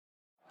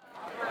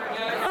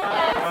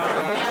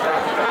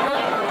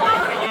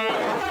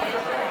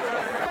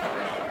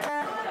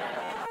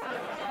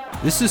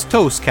This is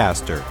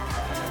Toastcaster,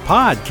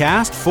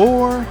 podcast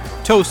for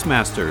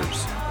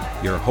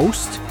Toastmasters. Your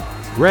host,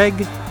 Greg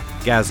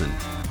Gazin.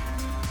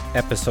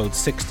 Episode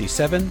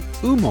 67,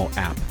 UMO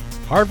app.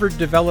 Harvard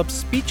develops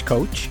speech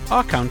coach,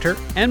 counter,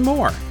 and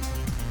more.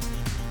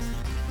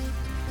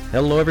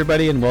 Hello,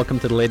 everybody, and welcome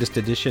to the latest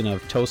edition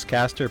of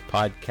Toastcaster,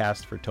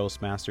 podcast for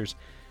Toastmasters.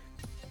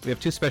 We have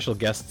two special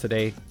guests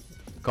today.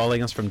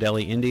 Calling us from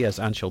Delhi, India is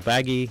Anshul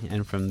Baggi,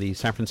 and from the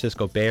San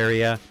Francisco Bay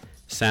Area,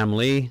 Sam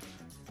Lee.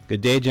 Good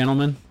day,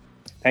 gentlemen.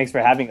 Thanks for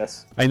having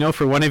us. I know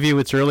for one of you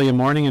it's early in the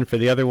morning, and for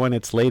the other one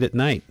it's late at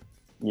night.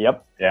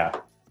 Yep. Yeah.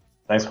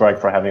 Thanks, Greg,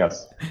 for having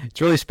us. It's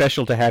really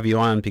special to have you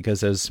on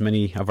because, as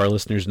many of our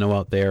listeners know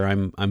out there,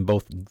 I'm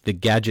both the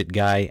gadget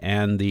guy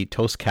and the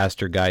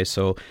Toastcaster guy.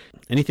 So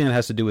anything that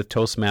has to do with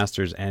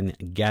Toastmasters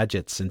and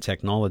gadgets and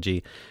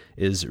technology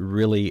is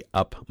really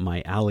up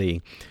my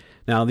alley.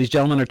 Now, these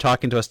gentlemen are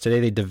talking to us today.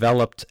 They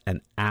developed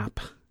an app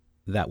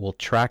that will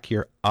track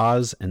your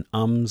ahs and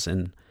ums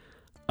and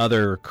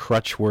other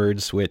crutch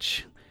words,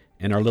 which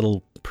in our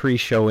little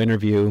pre-show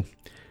interview,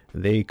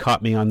 they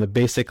caught me on the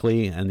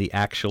basically and the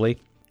actually.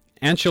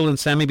 Anshul and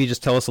Sam, maybe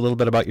just tell us a little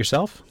bit about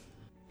yourself.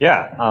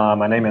 Yeah,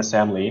 my name is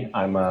Sam Lee.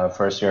 I'm a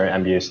first-year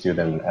MBA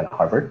student at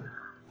Harvard.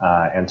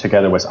 And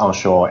together with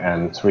Anshul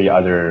and three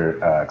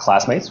other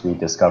classmates, we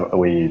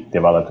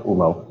developed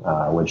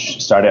UMO,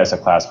 which started as a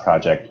class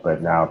project,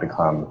 but now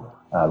become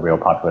a real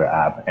popular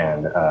app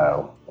and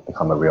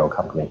become a real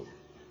company.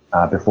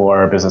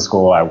 Before business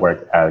school, I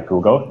worked at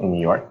Google in New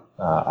York.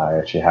 I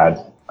actually had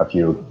a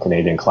few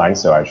Canadian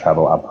clients, so I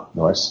travel up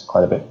north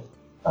quite a bit.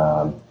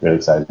 Really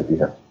excited to be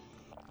here.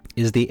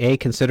 Is the A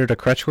considered a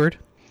crutch word?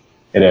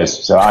 It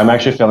is. So I'm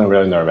actually feeling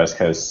really nervous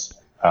because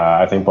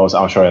I think both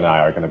Anshul and I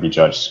are going to be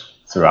judged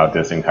throughout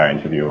this entire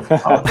interview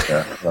on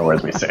the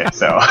words we say.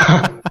 So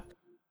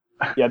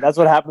yeah, that's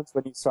what happens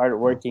when you start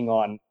working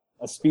on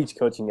a speech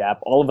coaching app.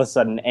 All of a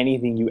sudden,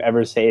 anything you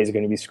ever say is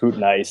going to be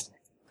scrutinized,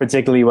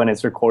 particularly when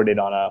it's recorded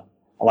on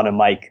a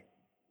mic.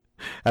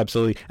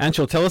 Absolutely.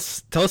 Anshul, tell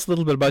us a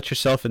little bit about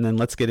yourself, and then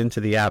let's get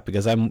into the app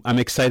because I'm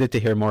excited to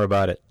hear more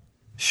about it.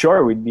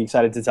 Sure, we'd be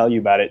excited to tell you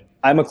about it.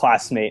 I'm a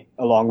classmate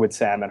along with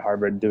Sam at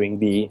Harvard doing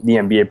the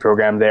MBA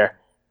program there.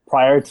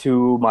 Prior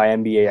to my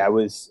MBA, I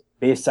was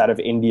based out of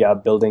India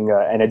building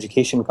an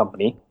education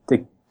company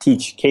to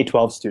teach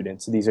K-12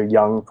 students. These are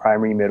young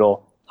primary,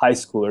 middle, high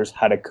schoolers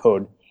how to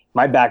code.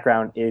 My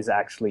background is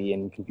actually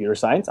in computer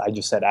science. I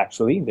just said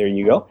actually, there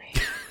you go.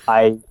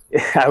 I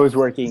was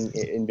working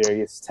in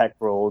various tech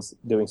roles,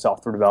 doing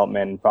software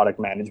development, product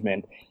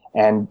management,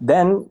 and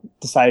then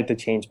decided to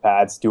change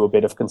paths, do a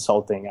bit of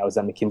consulting. I was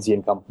at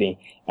McKinsey & Company,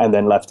 and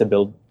then left to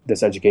build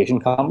this education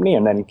company,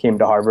 and then came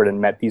to Harvard and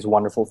met these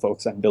wonderful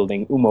folks I'm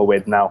building UMO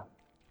with now.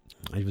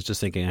 I was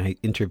just thinking, I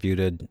interviewed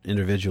an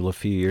individual a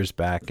few years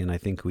back, and I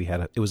think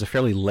it was a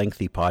fairly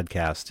lengthy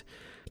podcast.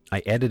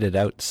 I edited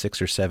out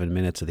 6 or 7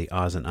 minutes of the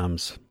ahs and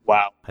ums.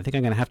 Wow. I think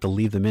I'm going to have to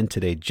leave them in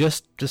today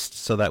just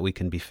so that we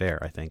can be fair,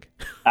 I think.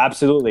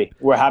 Absolutely.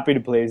 We're happy to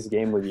play this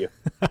game with you.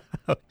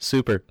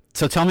 Super.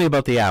 So tell me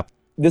about the app.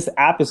 This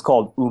app is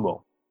called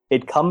UMO.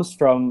 It comes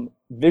from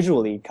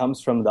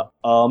the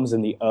ums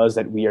and the uhs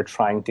that we are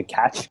trying to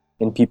catch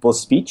in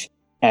people's speech.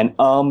 And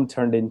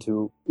turned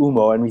into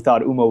UMO, and we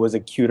thought UMO was a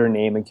cuter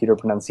name and cuter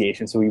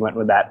pronunciation, so we went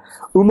with that.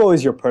 UMO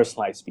is your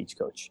personalized speech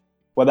coach.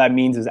 What that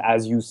means is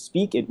as you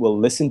speak, it will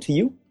listen to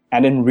you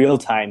and in real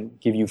time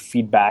give you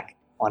feedback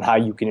on how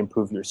you can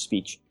improve your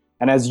speech.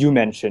 And as you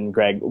mentioned,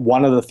 Greg,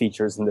 one of the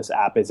features in this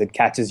app is it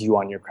catches you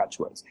on your crutch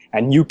words.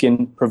 And you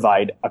can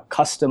provide a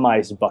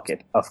customized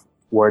bucket of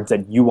words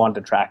that you want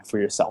to track for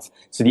yourself.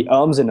 So the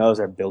ums and uhs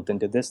are built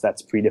into this.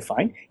 That's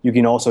predefined. You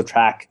can also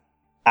track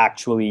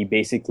actually,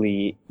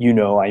 basically,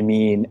 I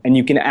mean, and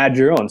you can add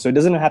your own. So it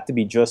doesn't have to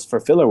be just for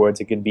filler words.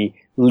 It could be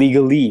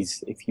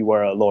legalese if you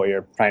are a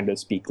lawyer trying to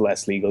speak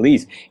less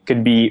legalese. It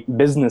could be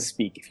business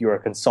speak if you're a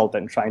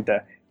consultant trying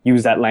to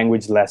use that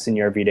language less in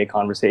your everyday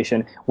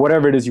conversation.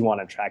 Whatever it is you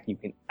want to track, you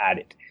can add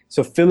it.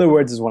 So filler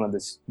words is one of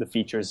the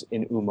features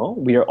in UMO.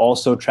 We are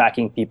also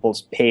tracking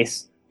people's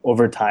pace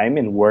over time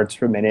in words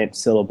per minute,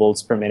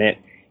 syllables per minute.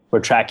 We're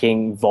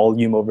tracking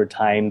volume over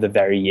time, the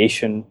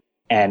variation,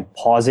 and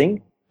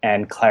pausing,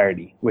 and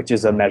clarity, which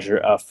is a measure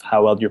of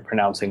how well you're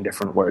pronouncing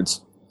different words.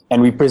 And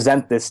we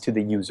present this to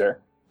the user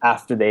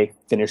after they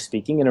finish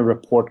speaking in a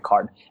report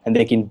card, and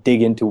they can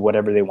dig into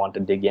whatever they want to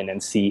dig in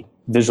and see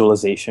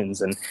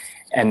visualizations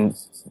and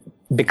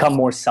become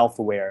more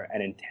self-aware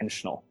and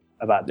intentional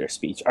about their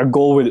speech. Our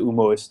goal with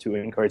UMO is to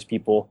encourage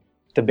people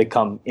to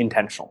become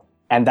intentional.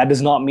 And that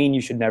does not mean you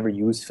should never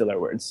use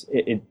filler words.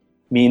 It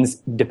means,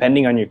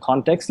 depending on your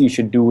context, you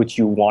should do what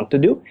you want to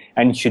do,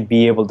 and you should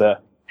be able to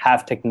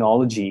have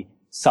technology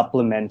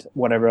supplement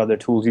whatever other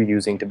tools you're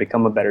using to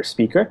become a better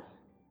speaker,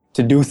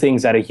 to do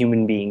things that a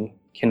human being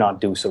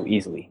cannot do so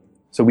easily.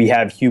 So we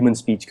have human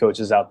speech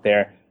coaches out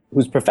there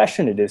whose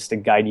profession it is to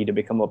guide you to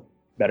become a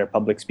better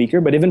public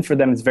speaker. But even for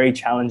them, it's very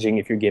challenging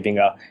if you're giving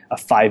a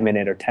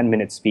 5-minute or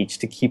 10-minute speech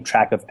to keep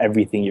track of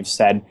everything you've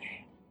said.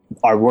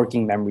 Our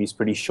working memory is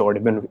pretty short.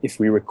 Even if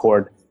we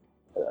record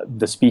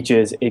the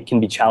speeches, it can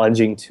be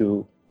challenging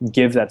to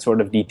give that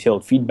sort of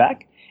detailed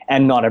feedback,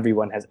 and not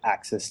everyone has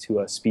access to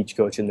a speech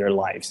coach in their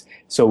lives.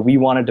 So we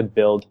wanted to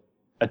build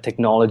a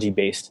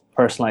technology-based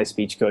personalized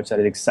speech coach that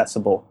is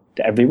accessible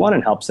to everyone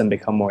and helps them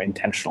become more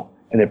intentional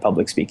in their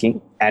public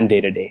speaking and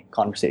day-to-day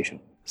conversation.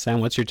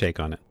 Sam, what's your take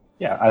on it?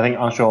 Yeah, I think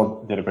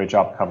Anshul did a great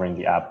job covering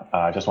the app.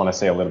 I just want to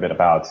say a little bit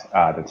about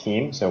the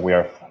team. So we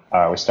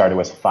started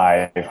with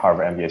 5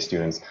 Harvard MBA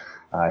students.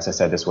 As I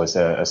said, this was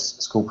a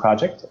school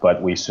project,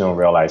 but we soon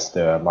realized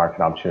the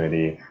market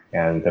opportunity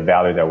and the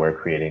value that we're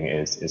creating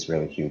is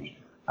really huge.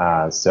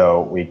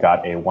 So we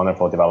got a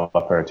wonderful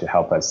developer to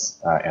help us,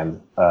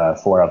 and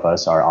 4 of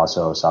us are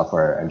also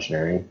software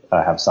engineering,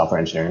 have software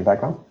engineering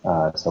background.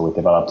 So we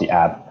developed the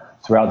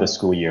app throughout the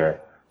school year.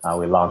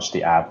 We launched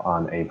the app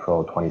on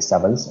April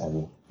 27th,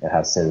 and it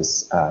has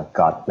since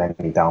got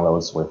many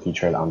downloads. We're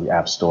featured on the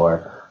App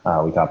Store.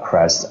 We got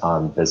pressed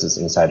on Business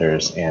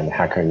Insiders and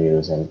Hacker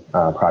News and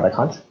Product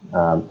Hunt.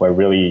 We're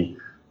really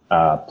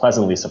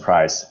pleasantly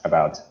surprised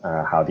about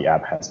how the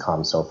app has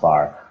come so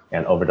far.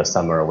 And over the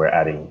summer, we're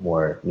adding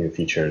more new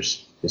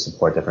features to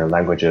support different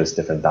languages,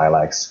 different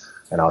dialects,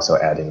 and also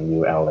adding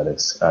new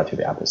analytics to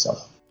the app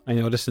itself. I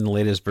noticed in the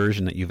latest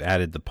version that you've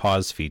added the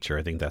pause feature.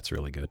 I think that's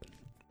really good.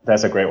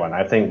 That's a great one.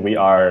 I think we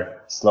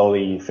are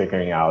slowly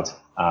figuring out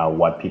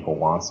what people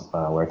want.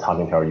 We're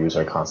talking to our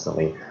user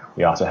constantly.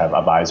 We also have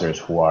advisors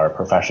who are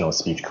professional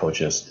speech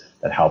coaches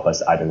that help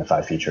us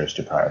identify features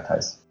to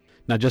prioritize.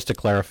 Now, just to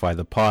clarify,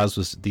 the pause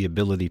was the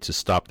ability to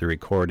stop the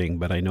recording,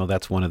 but I know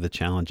that's one of the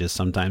challenges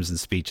sometimes in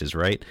speeches,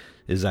 right?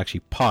 Is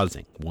actually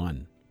pausing.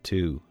 1,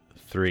 2,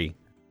 3.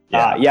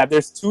 Yeah,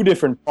 there's 2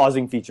 different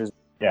pausing features.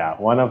 Yeah,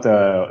 one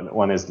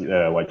is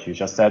what you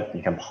just said.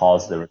 You can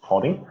pause the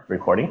recording.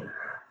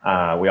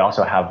 We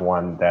also have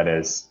one that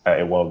is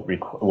it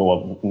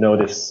will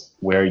notice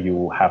where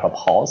you have a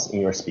pause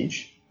in your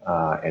speech,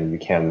 and you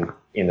can,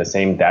 in the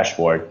same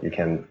dashboard, you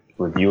can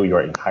review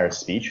your entire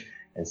speech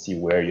and see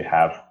where you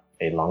have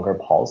a longer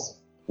pause,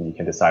 and you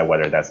can decide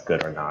whether that's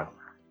good or not.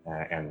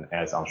 And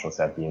as Anshul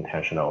said, be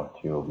intentional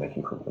to make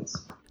improvements.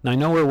 Now, I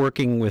know we're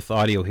working with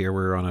audio here.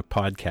 We're on a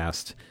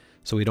podcast,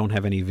 so we don't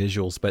have any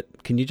visuals,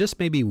 but can you just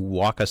maybe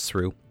walk us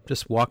through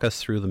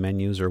the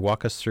menus, or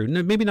walk us through,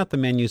 maybe not the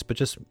menus, but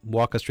just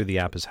walk us through the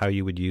app as how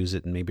you would use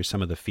it and maybe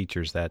some of the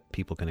features that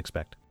people can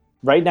expect.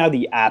 Right now,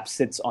 the app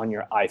sits on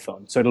your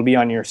iPhone. So it'll be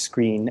on your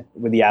screen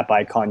with the app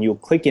icon. You'll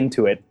click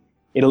into it.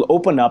 It'll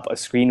open up a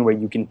screen where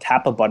you can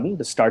tap a button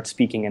to start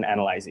speaking and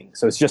analyzing.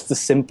 So it's just a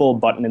simple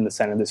button in the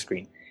center of the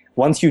screen.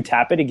 Once you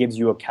tap it, it gives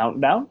you a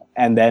countdown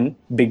and then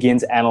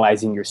begins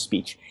analyzing your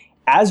speech.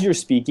 As you're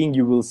speaking,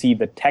 you will see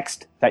the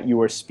text that you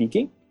are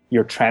speaking,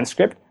 your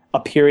transcript,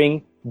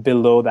 appearing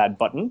below that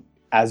button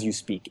as you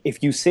speak.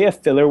 If you say a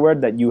filler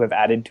word that you have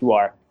added to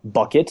our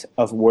bucket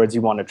of words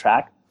you want to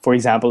track, for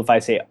example, if I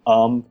say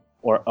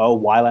or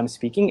while I'm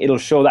speaking, it'll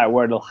show that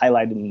word, it'll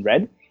highlight it in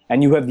red,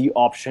 and you have the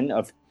option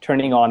of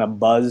turning on a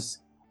buzz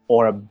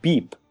or a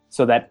beep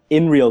so that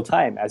in real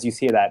time, as you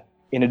say that,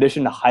 in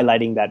addition to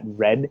highlighting that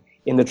red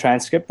in the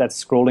transcript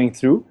that's scrolling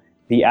through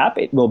the app,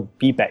 it will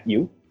beep at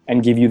you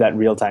and give you that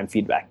real-time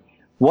feedback.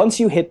 Once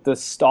you hit the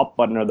stop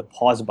button or the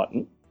pause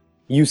button,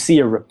 you see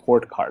a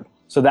report card.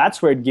 So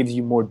that's where it gives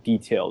you more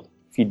detailed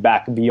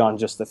feedback beyond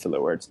just the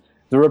filler words.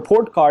 The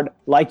report card,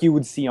 like you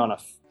would see on a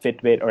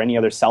Fitbit or any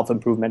other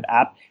self-improvement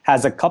app,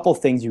 has a couple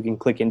things you can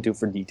click into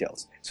for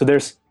details. So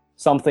there's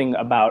something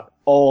about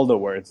all the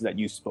words that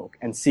you spoke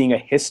and seeing a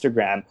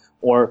histogram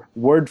or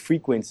word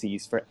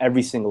frequencies for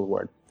every single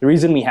word. The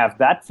reason we have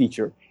that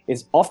feature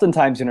is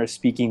oftentimes in our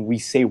speaking, we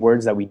say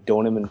words that we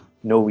don't even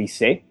know we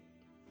say,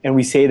 and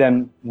we say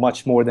them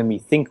much more than we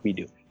think we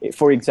do.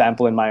 For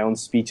example, in my own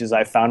speeches,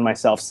 I found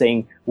myself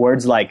saying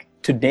words like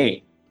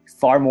today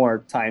far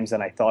more times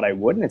than I thought I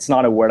would, and it's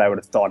not a word I would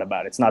have thought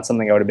about. It's not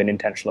something I would have been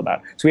intentional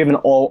about. So we have an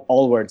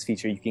all words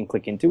feature you can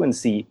click into and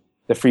see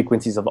the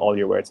frequencies of all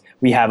your words.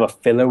 We have a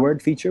filler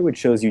word feature, which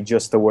shows you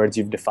just the words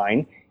you've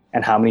defined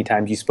and how many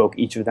times you spoke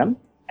each of them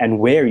and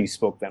where you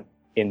spoke them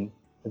in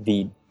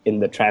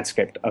the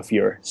transcript of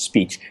your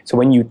speech. So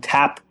when you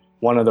tap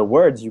one of the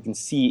words, you can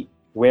see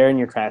where in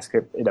your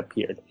transcript it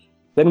appeared.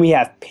 Then we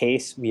have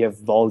pace, we have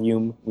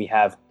volume, we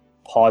have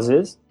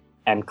pauses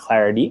and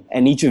clarity.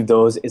 And each of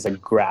those is a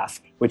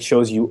graph, which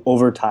shows you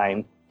over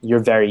time your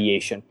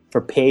variation.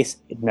 For pace,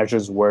 it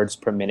measures words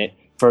per minute.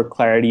 For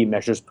clarity, it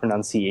measures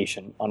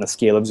pronunciation on a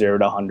scale of 0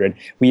 to 100.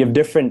 We have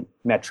different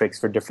metrics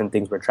for different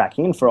things we're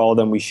tracking. And for all of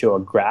them, we show a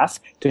graph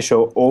to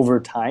show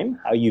over time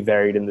how you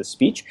varied in the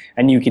speech.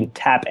 And you can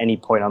tap any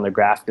point on the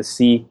graph to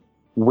see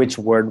which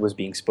word was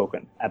being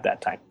spoken at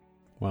that time.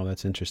 Wow,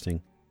 that's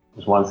interesting.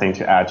 There's one thing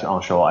to add to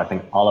Anshul. I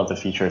think all of the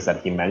features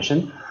that he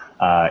mentioned,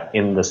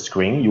 in the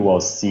screen, you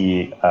will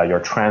see your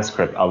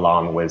transcript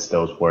along with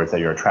those words that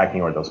you're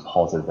tracking or those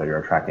pauses that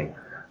you're tracking,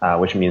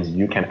 which means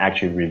you can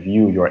actually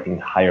review your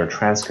entire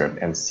transcript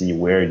and see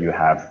where you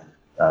have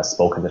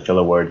spoken the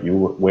filler word,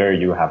 where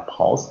you have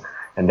paused.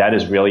 And that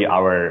is really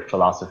our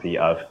philosophy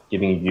of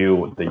giving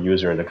you, the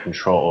user, the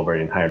control over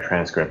the entire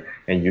transcript,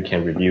 and you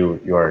can review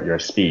your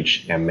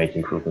speech and make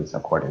improvements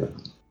accordingly.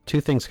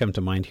 Two things come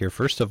to mind here.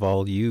 First of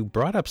all, you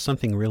brought up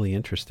something really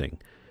interesting,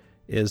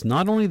 is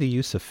not only the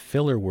use of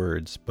filler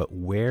words, but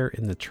where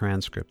in the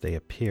transcript they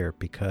appear.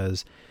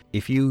 Because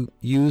if you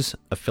use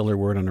a filler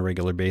word on a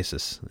regular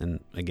basis,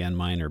 and again,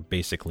 mine are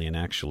basically and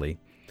actually,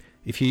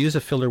 if you use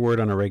a filler word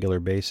on a regular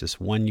basis,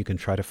 one, you can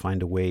try to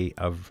find a way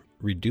of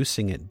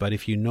reducing it. But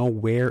if you know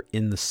where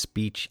in the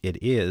speech it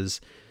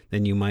is,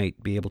 then you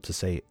might be able to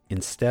say,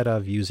 instead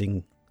of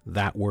using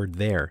that word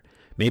there,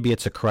 maybe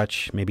it's a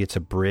crutch, maybe it's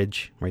a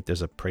bridge, right?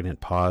 There's a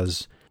pregnant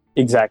pause.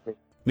 Exactly.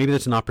 Maybe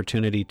there's an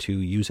opportunity to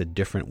use a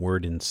different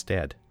word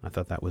instead. I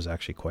thought that was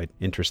actually quite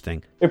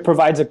interesting. It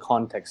provides a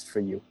context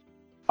for you.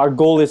 Our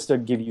goal is to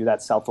give you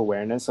that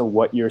self-awareness of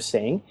what you're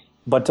saying,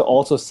 but to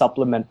also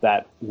supplement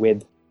that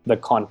with the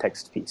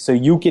context piece. So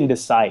you can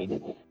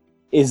decide,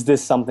 is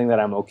this something that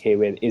I'm okay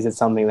with? Is it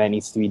something that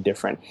needs to be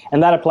different?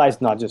 And that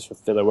applies not just for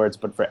filler words,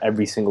 but for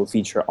every single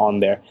feature on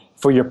there.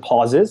 For your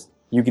pauses,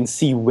 you can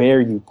see where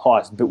you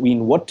paused,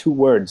 between what two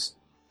words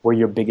were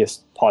your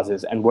biggest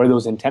pauses, and were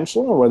those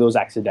intentional or were those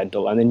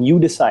accidental? And then you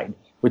decide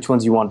which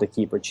ones you want to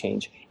keep or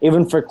change.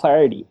 Even for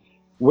clarity,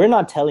 we're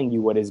not telling you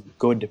what is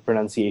good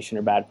pronunciation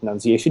or bad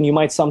pronunciation. You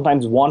might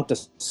sometimes want to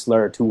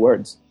slur two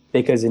words,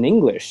 because in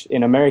English,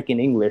 in American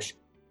English,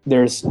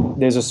 there's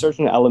a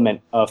certain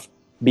element of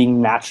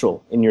being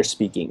natural in your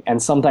speaking.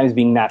 And sometimes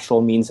being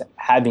natural means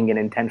having an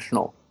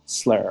intentional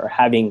slur or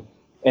having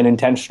an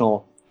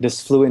intentional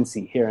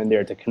disfluency here and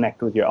there to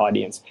connect with your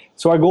audience.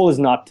 So our goal is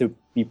not to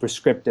be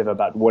prescriptive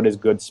about what is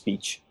good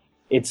speech.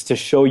 It's to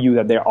show you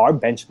that there are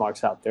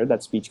benchmarks out there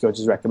that speech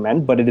coaches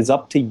recommend, but it is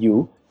up to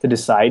you to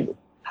decide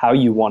how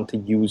you want to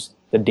use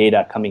the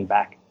data coming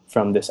back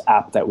from this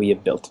app that we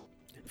have built.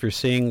 If you're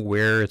seeing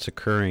where it's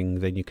occurring,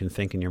 then you can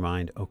think in your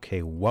mind,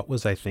 okay, what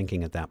was I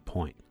thinking at that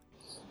point?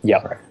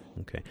 Yeah. Right.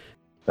 Okay.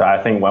 So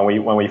I think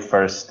when we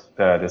first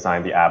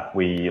designed the app,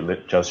 we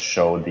just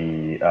showed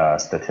the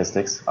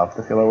statistics of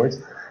the filler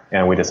words.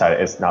 And we decided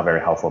it's not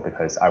very helpful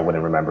because I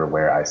wouldn't remember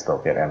where I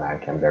spoke it, and I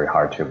can very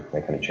hard to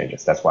make any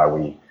changes. That's why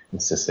we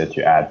insisted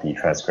to add the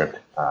transcript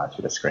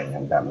to the screen,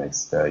 and that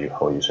makes the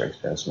whole user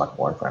experience much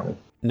more friendly.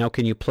 Now,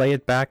 can you play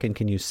it back, and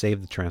can you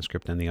save the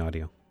transcript and the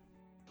audio?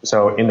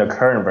 So in the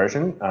current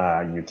version,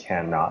 you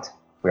cannot.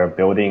 We are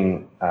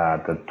building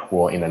the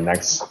tool in the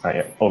next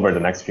over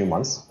the next few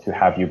months to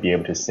have you be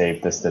able to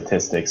save the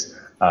statistics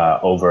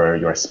over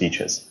your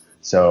speeches.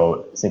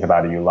 So think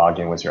about it, you log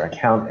in with your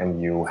account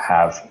and you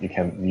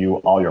can view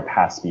all your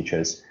past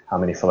speeches, how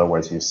many filler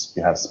words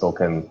you have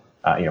spoken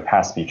in your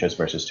past speeches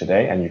versus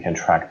today, and you can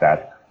track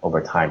that over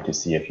time to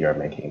see if you're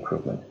making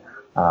improvement.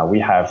 We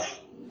have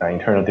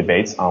internal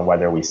debates on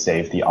whether we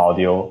save the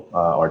audio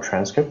or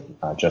transcript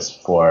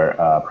just for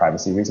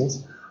privacy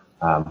reasons.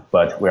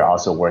 But we're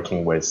also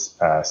working with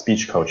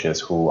speech coaches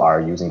who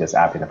are using this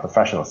app in a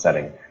professional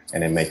setting,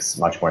 and it makes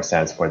much more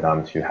sense for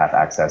them to have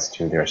access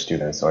to their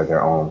students or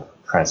their own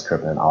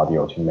transcript and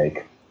audio to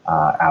make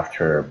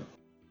after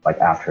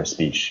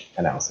speech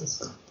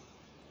analysis.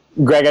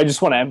 Greg, I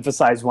just want to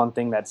emphasize one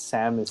thing that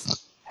Sam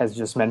has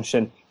just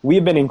mentioned.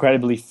 We've been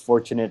incredibly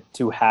fortunate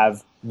to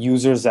have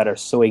users that are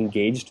so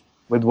engaged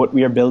with what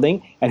we are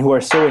building and who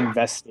are so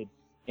invested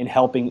in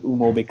helping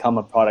Umo become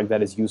a product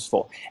that is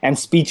useful. And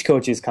speech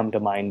coaches come to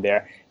mind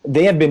there.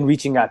 They have been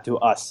reaching out to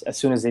us as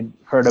soon as they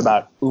heard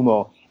about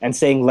Umo and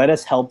saying, let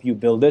us help you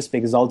build this,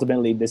 because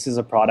ultimately this is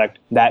a product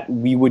that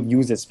we would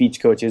use as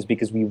speech coaches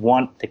because we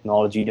want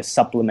technology to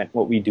supplement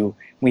what we do.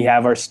 We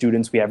have our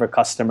students, we have our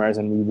customers,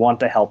 and we want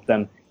to help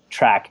them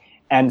track.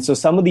 And so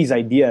some of these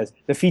ideas,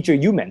 the feature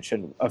you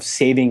mentioned of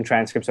saving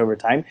transcripts over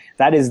time,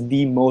 that is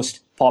the most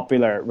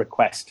popular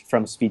request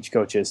from speech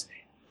coaches.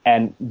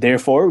 And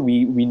therefore,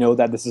 we know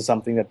that this is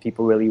something that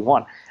people really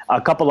want. A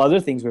couple other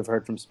things we've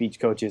heard from speech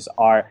coaches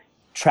are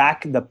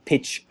track the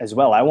pitch as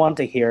well. I want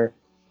to hear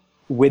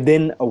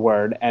within a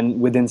word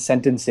and within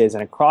sentences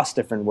and across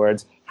different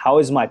words, how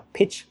is my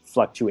pitch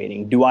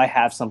fluctuating? Do I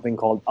have something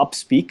called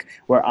upspeak,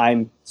 where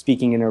I'm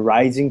speaking in a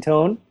rising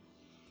tone,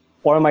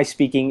 or am I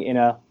speaking in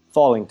a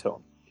falling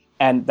tone?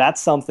 And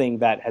that's something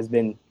that has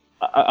been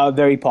a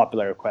very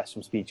popular request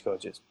from speech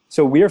coaches.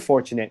 So we are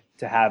fortunate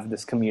to have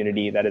this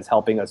community that is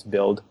helping us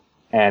build,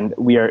 and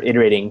we are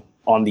iterating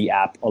on the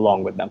app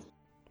along with them.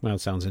 Well,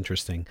 it sounds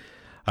interesting.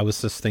 I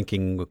was just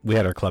thinking, we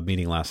had our club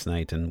meeting last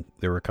night, and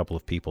there were a couple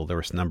of people. There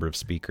was a number of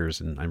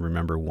speakers, and I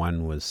remember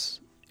one was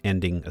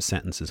ending a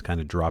sentence as kind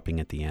of dropping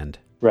at the end.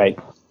 Right.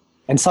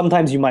 And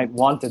sometimes you might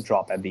want to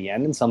drop at the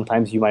end, and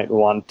sometimes you might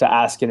want to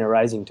ask in a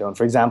rising tone.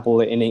 For example,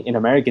 in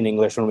American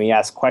English, when we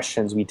ask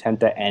questions, we tend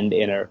to end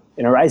in a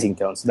rising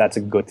tone, so that's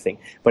a good thing.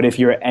 But if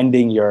you're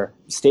ending your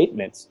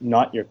statements,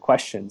 not your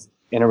questions,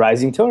 in a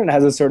rising tone, it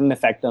has a certain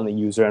effect on the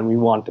user, and we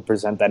want to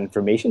present that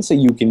information so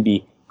you can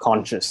be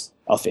conscious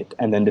of it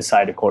and then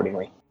decide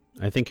accordingly.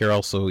 I think you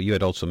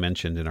had also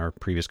mentioned in our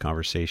previous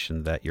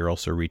conversation that you're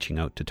also reaching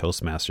out to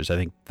Toastmasters. I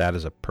think that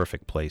is a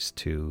perfect place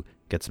to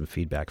get some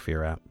feedback for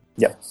your app.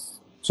 Yep.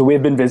 So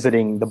we've been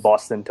visiting the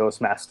Boston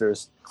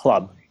Toastmasters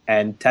Club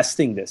and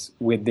testing this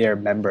with their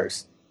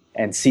members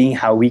and seeing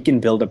how we can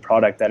build a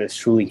product that is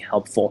truly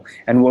helpful.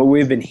 And what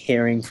we've been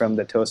hearing from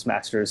the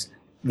Toastmasters,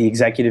 the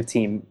executive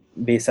team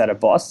based out of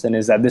Boston,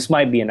 is that this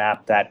might be an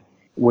app that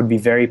would be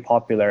very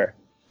popular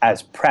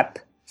as prep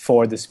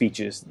for the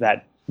speeches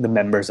that the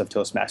members of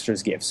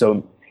Toastmasters give.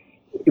 So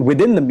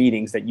within the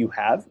meetings that you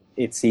have,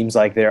 it seems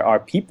like there are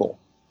people,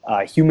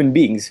 human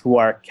beings who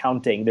are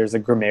counting. There's a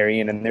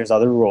grammarian and there's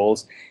other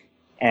roles,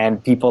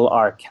 and people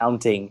are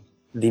counting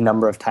the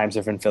number of times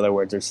different filler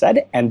words are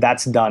said, and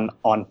that's done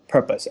on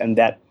purpose, and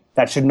that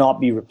should not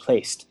be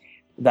replaced.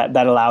 That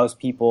allows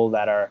people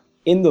that are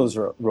in those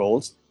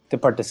roles to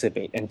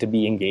participate and to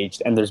be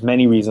engaged, and there's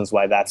many reasons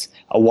why that's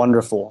a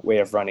wonderful way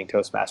of running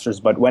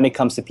Toastmasters. But when it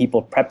comes to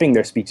people prepping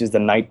their speeches the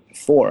night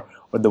before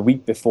or the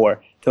week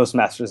before,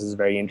 Toastmasters is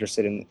very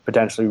interested in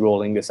potentially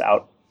rolling this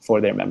out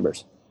for their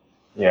members.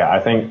 Yeah, I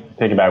think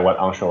piggyback what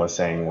Anshul was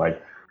saying,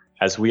 like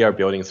as we are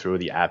building through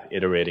the app,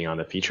 iterating on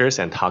the features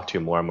and talk to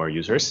more and more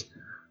users,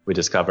 we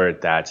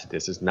discovered that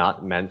this is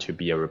not meant to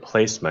be a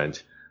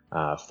replacement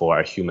for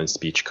a human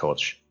speech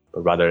coach,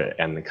 but rather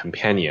a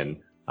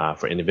companion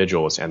for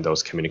individuals and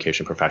those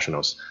communication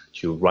professionals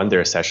to run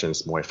their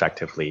sessions more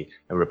effectively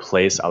and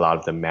replace a lot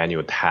of the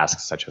manual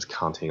tasks such as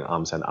counting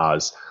ums and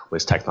ahs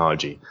with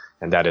technology.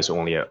 And that is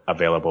only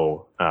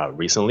available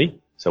recently.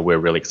 So we're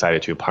really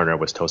excited to partner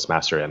with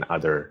Toastmaster and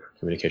other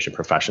communication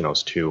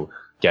professionals to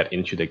get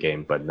into the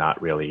game, but not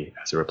really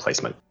as a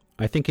replacement.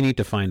 I think you need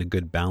to find a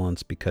good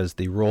balance, because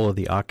the role of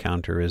the ah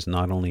counter is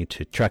not only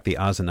to track the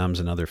ahs and ums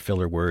and other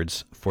filler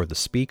words for the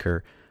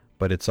speaker,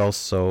 but it's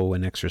also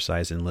an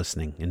exercise in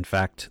listening. In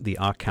fact, the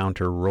ah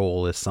counter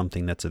role is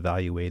something that's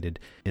evaluated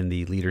in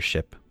the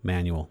leadership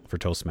manual for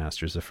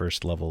Toastmasters, the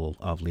first level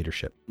of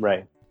leadership.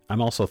 Right.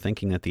 I'm also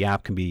thinking that the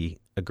app can be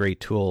a great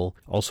tool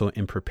also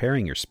in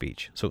preparing your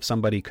speech. So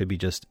somebody could be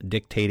just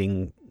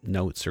dictating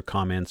notes or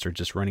comments or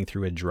just running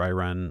through a dry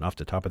run off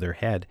the top of their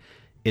head.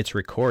 It's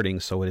recording,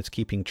 so it's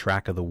keeping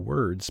track of the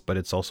words, but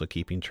it's also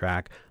keeping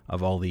track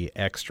of all the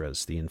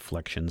extras, the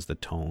inflections, the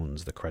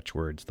tones, the crutch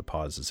words, the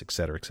pauses,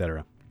 etc.,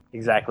 etc.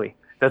 Exactly.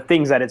 The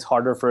things that it's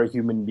harder for a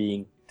human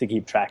being to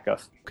keep track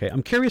of. Okay,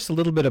 I'm curious a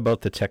little bit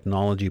about the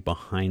technology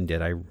behind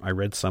it. I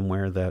read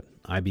somewhere that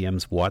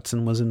IBM's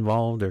Watson was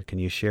involved, or can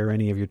you share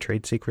any of your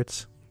trade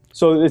secrets?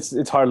 So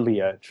it's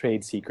hardly a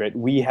trade secret.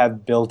 We are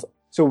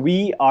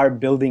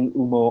building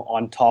Umo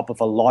on top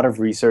of a lot of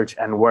research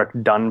and work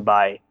done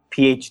by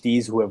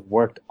PhDs who have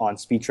worked on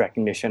speech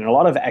recognition, and a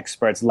lot of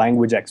experts,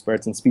 language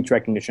experts and speech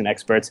recognition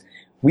experts.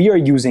 We are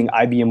using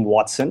IBM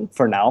Watson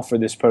for now for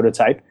this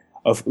prototype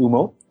of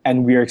Umo,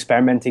 and we are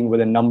experimenting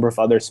with a number of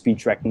other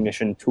speech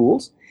recognition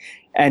tools.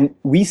 And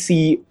we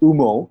see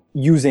Umo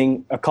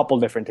using a couple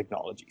different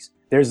technologies.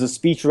 There's the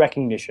speech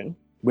recognition,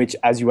 which,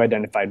 as you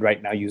identified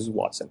right now, uses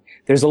Watson.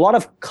 There's a lot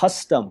of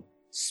custom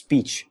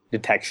speech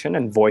detection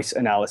and voice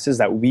analysis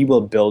that we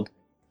will build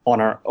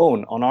on our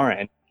own, on our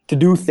end, to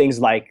do things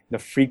like the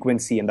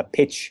frequency and the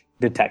pitch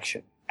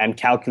detection and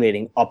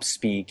calculating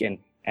upspeak and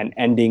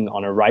ending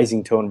on a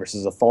rising tone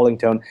versus a falling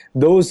tone.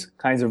 Those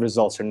kinds of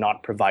results are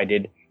not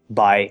provided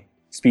by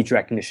speech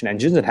recognition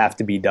engines that have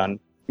to be done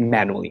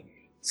manually.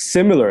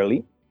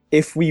 Similarly,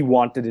 if we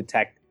want to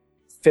detect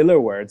filler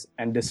words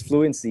and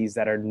disfluencies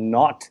that are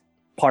not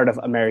part of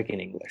American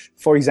English.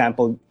 For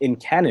example, in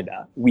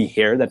Canada, we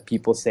hear that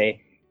people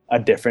say a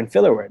different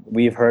filler word.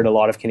 We've heard a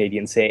lot of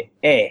Canadians say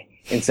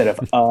instead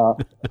of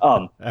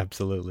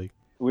Absolutely.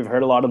 We've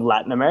heard a lot of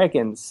Latin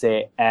Americans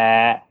say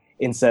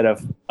instead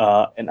of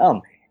and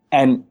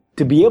And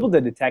to be able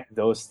to detect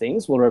those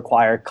things will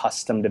require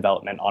custom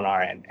development on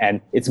our end.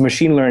 And it's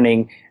machine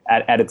learning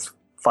at its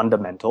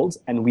fundamentals.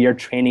 And we are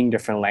training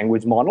different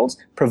language models,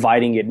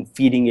 providing it and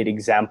feeding it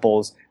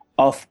examples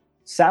of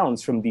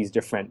sounds from these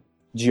different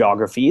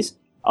geographies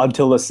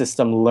until the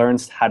system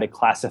learns how to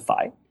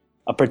classify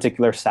a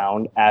particular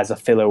sound as a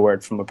filler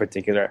word from a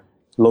particular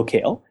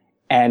locale.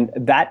 And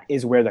that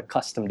is where the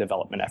custom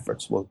development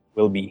efforts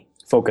will be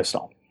focused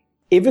on.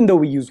 Even though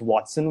we use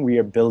Watson, we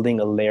are building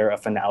a layer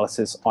of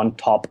analysis on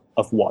top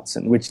of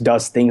Watson, which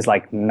does things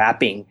like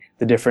mapping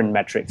the different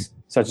metrics,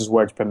 such as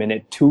words per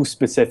minute, to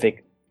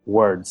specific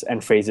words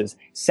and phrases.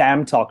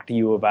 Sam talked to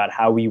you about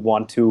how we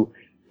want to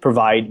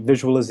provide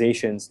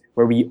visualizations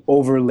where we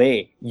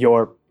overlay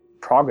your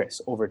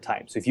progress over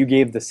time. So if you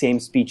gave the same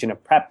speech in a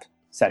prep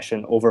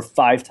session over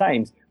 5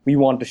 times, we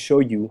want to show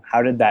you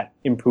how did that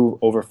improve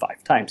over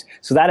 5 times.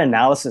 So that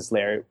analysis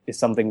layer is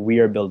something we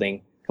are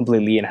building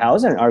completely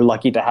in-house and are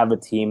lucky to have a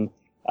team,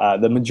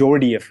 the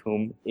majority of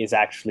whom is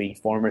actually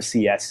former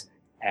CS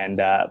and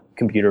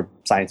computer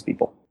science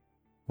people.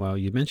 Well,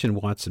 you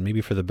mentioned Watson, maybe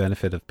for the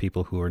benefit of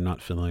people who are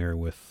not familiar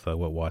with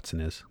what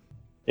Watson is.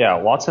 Yeah,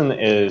 Watson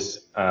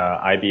is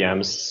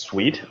IBM's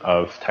suite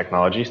of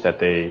technologies that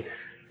they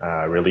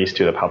released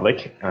to the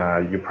public.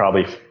 You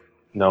probably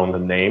know the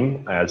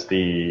name as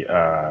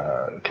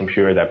the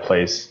computer that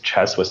plays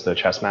chess with the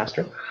chess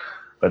master.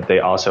 But they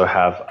also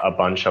have a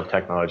bunch of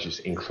technologies,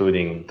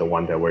 including the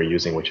one that we're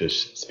using, which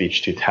is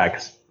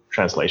speech-to-text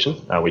translation.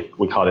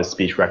 We call it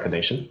speech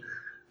recognition.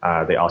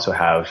 They also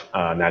have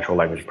natural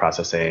language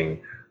processing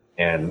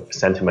and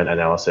sentiment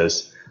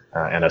analysis,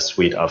 and a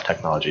suite of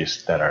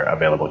technologies that are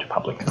available to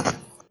public.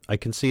 I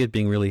can see it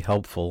being really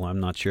helpful. I'm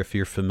not sure if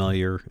you're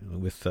familiar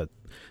with the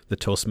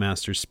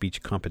Toastmasters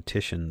speech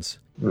competitions.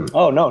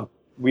 Oh, no.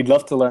 We'd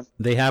love to learn.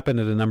 They happen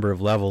at a number of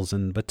levels,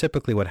 but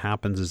typically what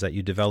happens is that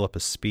you develop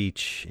a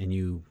speech and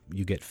you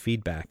get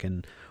feedback.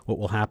 And what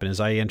will happen is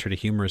I entered a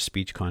humorous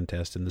speech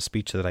contest, and the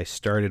speech that I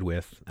started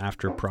with,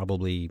 after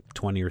probably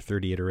 20 or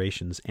 30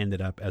 iterations,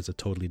 ended up as a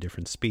totally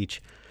different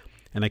speech.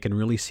 And I can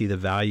really see the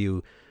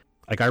value.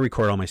 Like, I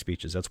record all my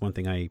speeches. That's one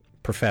thing I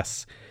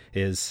profess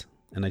is,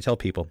 and I tell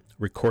people,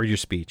 record your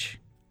speech.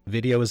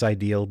 Video is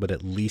ideal, but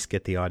at least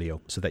get the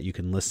audio so that you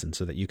can listen,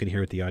 so that you can hear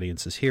what the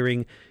audience is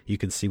hearing, you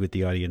can see what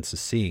the audience is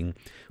seeing.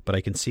 But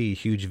I can see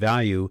huge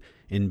value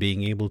in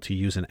being able to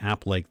use an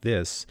app like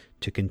this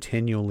to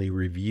continually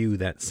review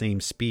that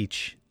same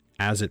speech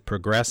as it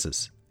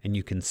progresses, and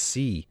you can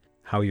see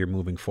how you're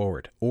moving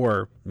forward,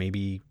 or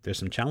maybe there's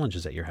some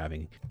challenges that you're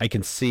having. I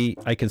can see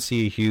a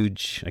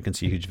huge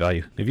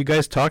value. Have you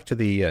guys talked to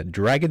the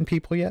Dragon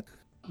people yet?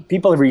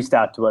 People have reached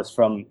out to us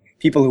from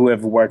people who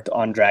have worked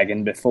on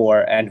Dragon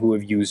before and who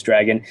have used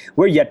Dragon.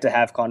 We're yet to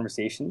have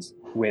conversations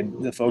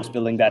with the folks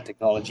building that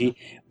technology.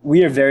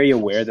 We are very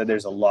aware that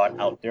there's a lot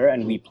out there,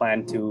 and we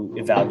plan to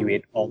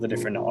evaluate all the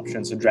different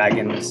options. So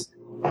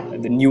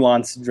the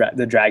Nuance,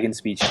 the Dragon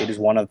speech kit is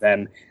one of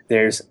them.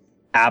 There's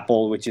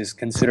Apple, which is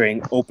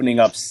considering opening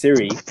up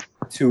Siri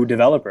to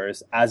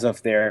developers as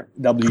of their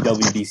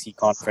WWDC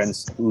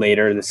conference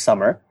later this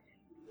summer.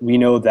 We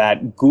know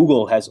that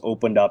Google has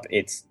opened up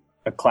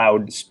a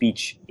cloud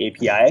speech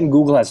API, and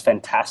Google has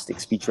fantastic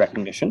speech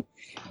recognition,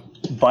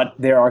 but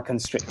there are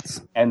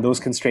constraints, and those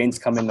constraints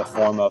come in the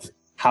form of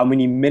how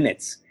many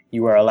minutes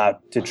you are allowed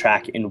to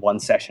track in one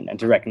session and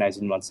to recognize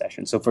in one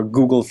session. So for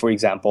Google, for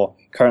example,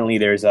 currently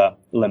there's a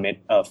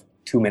limit of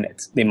 2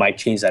 minutes. They might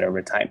change that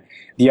over time.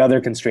 The other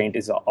constraint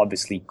is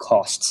obviously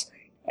costs,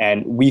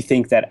 and we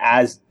think that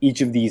as each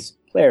of these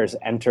players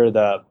enter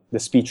the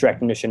speech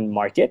recognition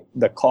market,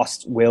 the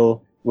costs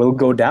will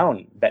go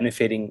down,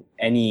 benefiting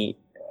any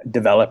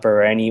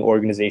developer or any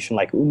organization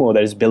like Umo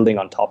that is building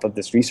on top of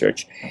this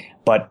research.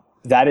 But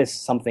that is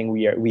something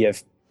we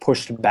have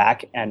pushed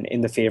back, and in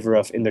the favor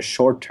of, in the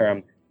short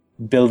term,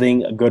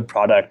 building a good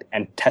product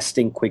and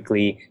testing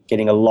quickly,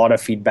 getting a lot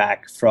of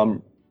feedback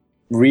from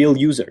real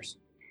users.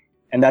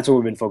 And that's what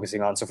we've been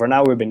focusing on. So for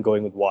now, we've been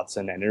going with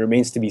Watson, and it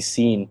remains to be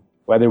seen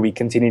whether we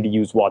continue to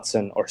use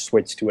Watson or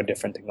switch to a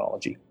different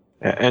technology.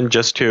 And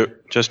just to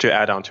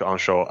add on to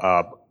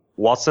Anshul,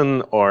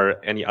 Watson or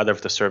any other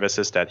of the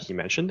services that he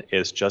mentioned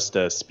is just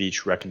the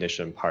speech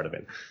recognition part of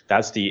it.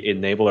 That's the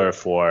enabler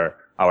for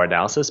our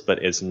analysis,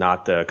 but it's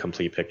not the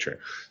complete picture.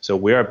 So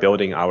we are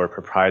building our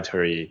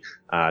proprietary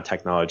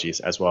technologies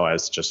as well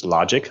as just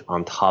logic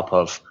on top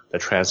of the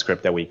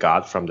transcript that we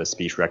got from the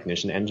speech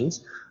recognition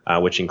engines,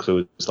 which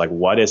includes like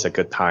what is a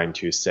good time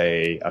to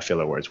say a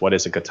filler words, what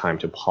is a good time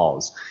to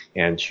pause,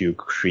 and to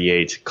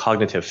create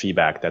cognitive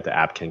feedback that the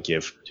app can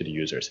give to the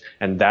users.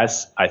 And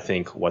that's, I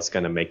think, what's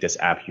going to make this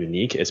app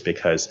unique, is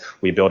because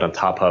we build on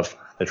top of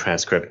the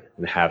transcript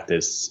and have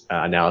this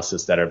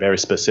analysis that are very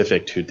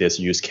specific to this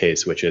use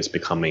case, which is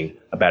becoming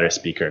a better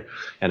speaker.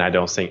 And I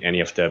don't think any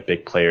of the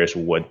big players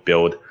would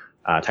build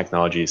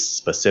technologies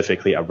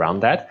specifically around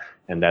that.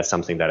 And that's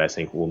something that I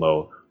think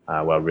Umo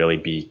will really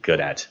be good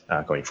at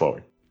going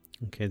forward.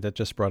 Okay, that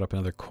just brought up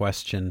another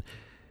question.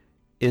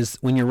 Is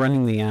when you're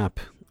running the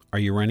app, are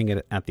you running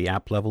it at the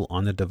app level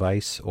on the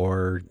device,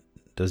 or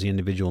does the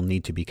individual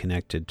need to be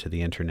connected to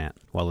the internet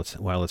while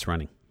it's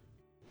running?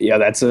 Yeah,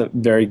 that's a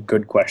very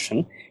good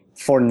question.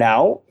 For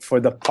now, for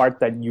the part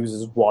that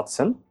uses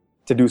Watson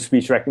to do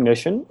speech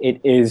recognition,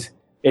 it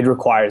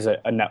requires a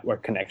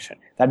network connection.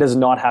 That does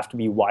not have to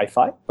be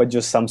Wi-Fi, but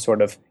just some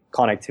sort of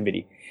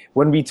connectivity.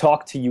 When we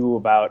talk to you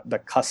about the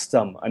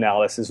custom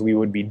analysis we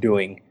would be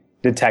doing,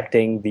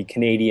 detecting the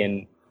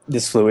Canadian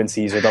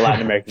disfluencies or the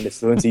Latin American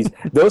disfluencies,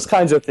 those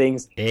kinds of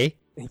things.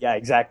 Yeah,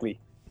 exactly.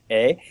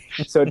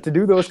 So to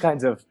do those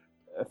kinds of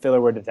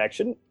filler word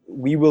detection,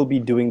 we will be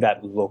doing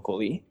that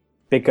locally,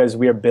 because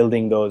we are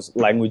building those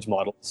language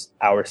models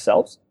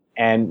ourselves,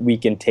 and we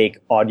can take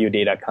audio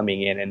data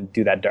coming in and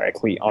do that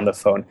directly on the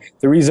phone.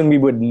 The reason we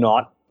would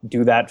not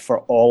do that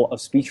for all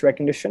of speech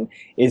recognition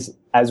is,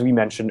 as we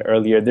mentioned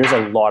earlier, there's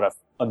a lot of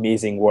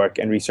amazing work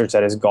and research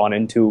that has gone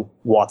into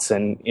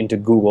Watson, into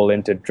Google,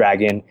 into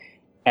Dragon,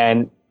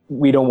 and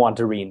we don't want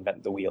to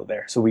reinvent the wheel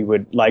there. So we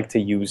would like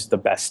to use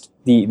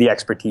the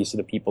expertise of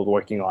the people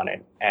working on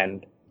it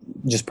and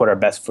just put our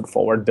best foot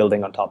forward,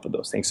 building on top of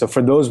those things. So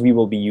for those, we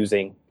will be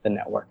using the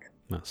network.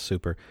 Oh,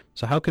 super.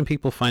 So how can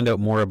people find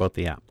out more about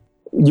the app?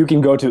 You can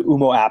go to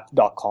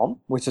umoapp.com,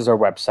 which is our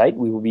website.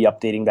 We will be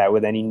updating that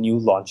with any new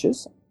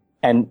launches.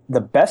 And the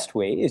best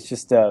way is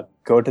just to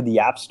go to the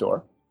App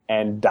Store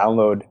and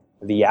download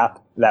the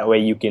app. That way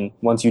you can,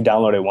 once you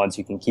download it once,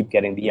 you can keep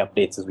getting the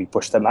updates as we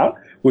push them out,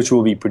 which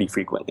will be pretty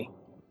frequently.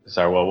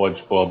 Sorry,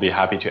 we'll be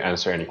happy to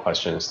answer any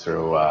questions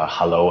through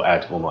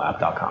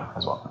hello@umoapp.com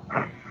as well.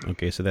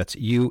 Okay, so that's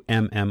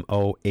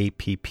ummoapp.com.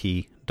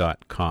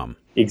 speechcoach.com.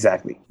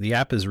 Exactly. The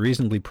app is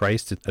reasonably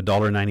priced at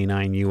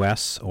 $1.99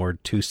 US or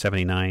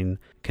 $2.79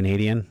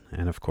 Canadian.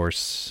 And of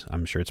course,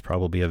 I'm sure it's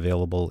probably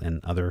available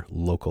in other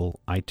local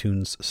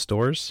iTunes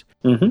stores.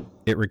 Mm-hmm.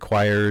 It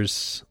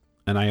requires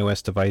an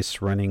iOS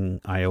device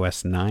running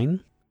iOS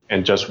 9.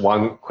 And just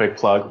one quick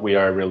plug, we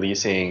are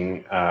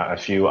releasing a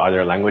few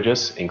other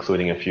languages,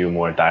 including a few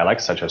more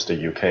dialects, such as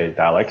the UK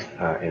dialect,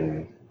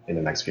 in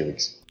the next few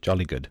weeks.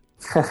 Jolly good.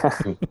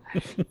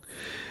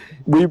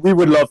 We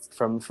would love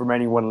from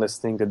anyone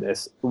listening to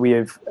this. We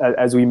have,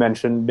 as we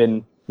mentioned,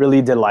 been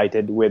really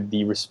delighted with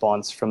the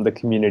response from the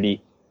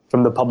community,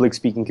 from the public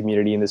speaking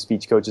community and the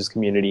speech coaches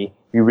community.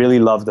 We really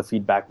love the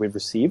feedback we've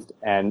received.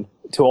 And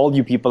to all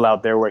you people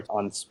out there working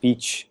on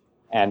speech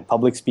and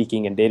public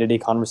speaking and day-to-day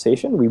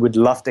conversation, we would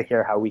love to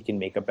hear how we can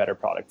make a better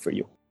product for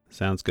you.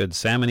 Sounds good.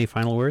 Sam, any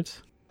final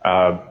words?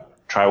 Try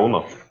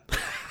Umo.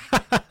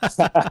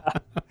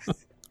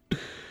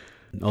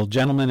 Well,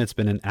 gentlemen, it's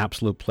been an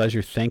absolute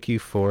pleasure. Thank you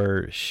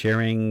for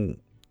sharing.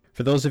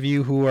 For those of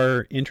you who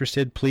are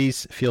interested,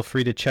 please feel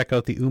free to check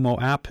out the Umo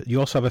app.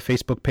 You also have a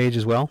Facebook page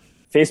as well?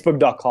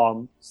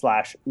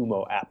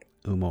 Facebook.com/Umo app.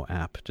 Umo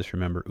app. Just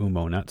remember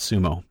Umo, not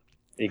sumo.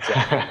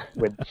 Exactly.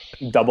 With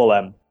double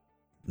M.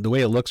 The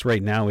way it looks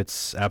right now,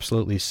 it's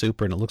absolutely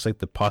super, and it looks like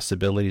the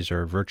possibilities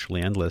are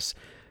virtually endless.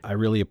 I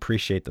really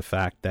appreciate the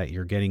fact that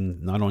you're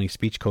getting not only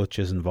speech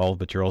coaches involved,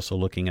 but you're also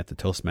looking at the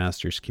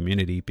Toastmasters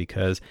community,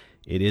 because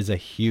it is a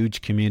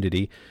huge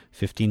community,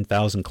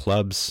 15,000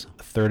 clubs,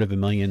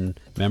 1/3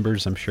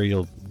 members. I'm sure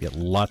you'll get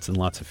lots and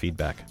lots of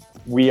feedback.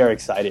 We are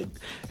excited.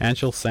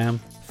 Anshul, Sam,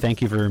 thank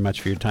you very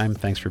much for your time.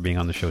 Thanks for being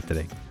on the show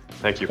today.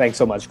 Thank you. Thanks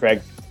so much,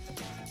 Greg.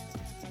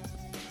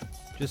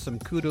 Just some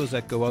kudos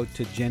that go out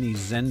to Jenny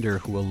Zender,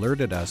 who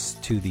alerted us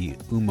to the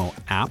Umo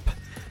app.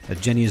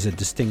 Jenny is a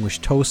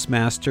distinguished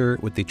Toastmaster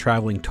with the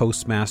Traveling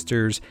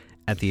Toastmasters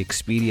at the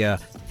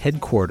Expedia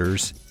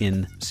headquarters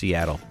in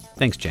Seattle.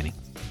 Thanks, Jenny.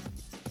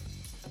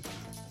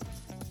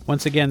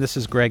 Once again, this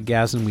is Greg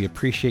Gazin. We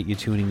appreciate you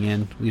tuning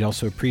in. We'd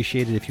also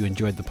appreciate it if you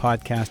enjoyed the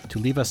podcast to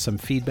leave us some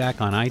feedback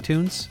on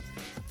iTunes.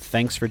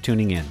 Thanks for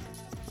tuning in.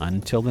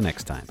 Until the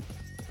next time.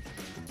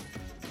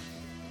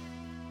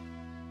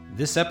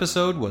 This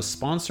episode was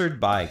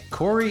sponsored by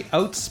Corey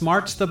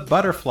Outsmarts the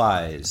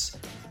Butterflies,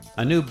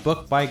 a new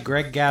book by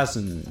Greg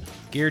Gazin,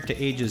 geared to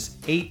ages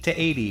 8 to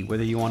 80.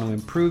 Whether you want to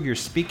improve your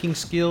speaking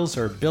skills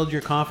or build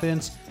your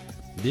confidence,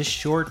 this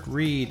short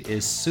read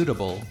is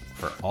suitable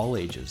for all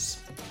ages.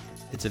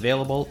 It's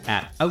available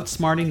at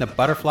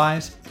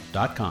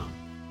outsmartingthebutterflies.com.